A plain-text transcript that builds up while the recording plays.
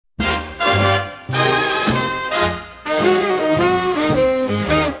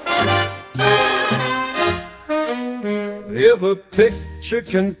If a picture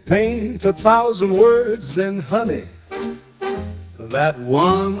can paint 1,000 words, then honey, that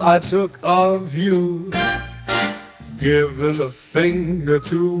one I took of you, giving a finger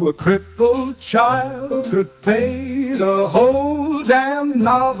to a crippled child, could paint a whole damn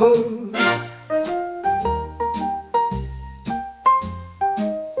novel.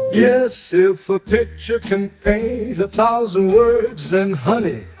 Yes, if a picture can paint 1,000 words, then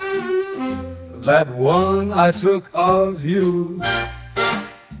honey, that one I took of you,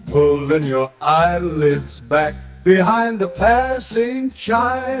 pulling your eyelids back behind the passing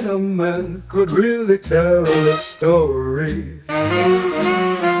Chinaman, could really tell a story.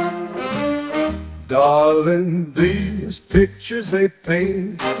 Darling, these pictures, they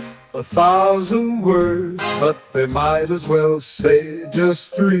paint 1,000 words, but they might as well say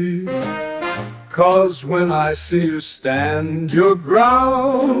just 3. 'Cause when I see you stand your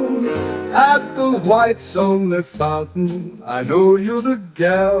ground at the White's only fountain, I know you're the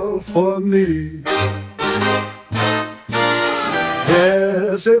gal for me.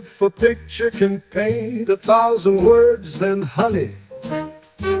 Yes, if a picture can paint 1,000 words, then honey,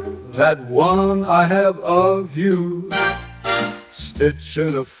 that one I have of you,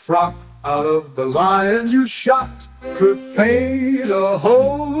 stitching a frock out of the lion you shot, could paint a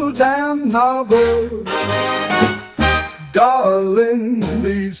whole damn novel. Darling,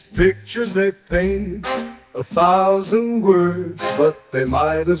 these pictures, they paint 1,000 words, but they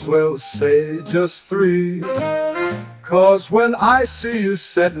might as well say just 3. 'Cause when I see you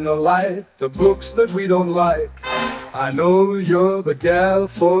setting alight the books that we don't like, I know you're the gal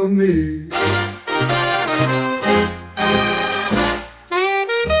for me.